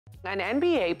An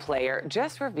NBA player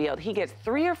just revealed he gets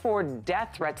 3 or 4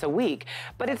 death threats a week,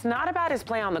 but it's not about his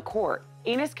play on the court.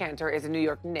 Enes Kanter is a New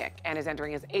York Knick and is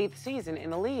entering his 8th season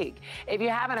in the league. If you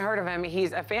haven't heard of him,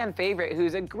 he's a fan favorite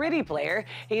who's a gritty player.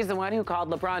 He's the one who called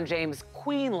LeBron James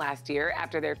queen last year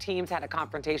after their teams had a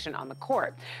confrontation on the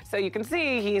court. So you can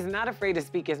see he's not afraid to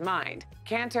speak his mind.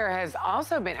 Kanter has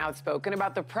also been outspoken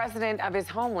about the president of his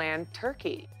homeland,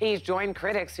 Turkey. He's joined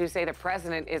critics who say the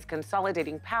president is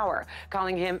consolidating power,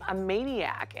 calling him a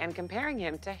maniac and comparing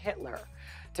him to Hitler.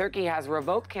 Turkey has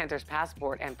revoked Kanter's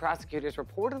passport, and prosecutors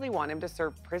reportedly want him to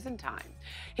serve prison time.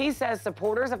 He says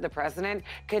supporters of the president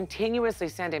continuously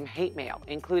send him hate mail,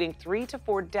 including 3 to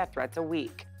 4 death threats a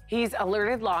week. He's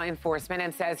alerted law enforcement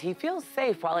and says he feels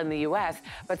safe while in the U.S.,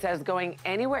 but says going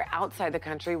anywhere outside the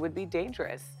country would be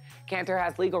dangerous. Kanter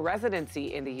has legal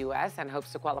residency in the U.S. and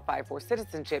hopes to qualify for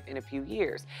citizenship in a few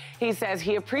years. He says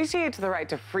he appreciates the right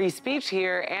to free speech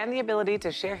here and the ability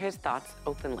to share his thoughts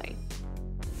openly.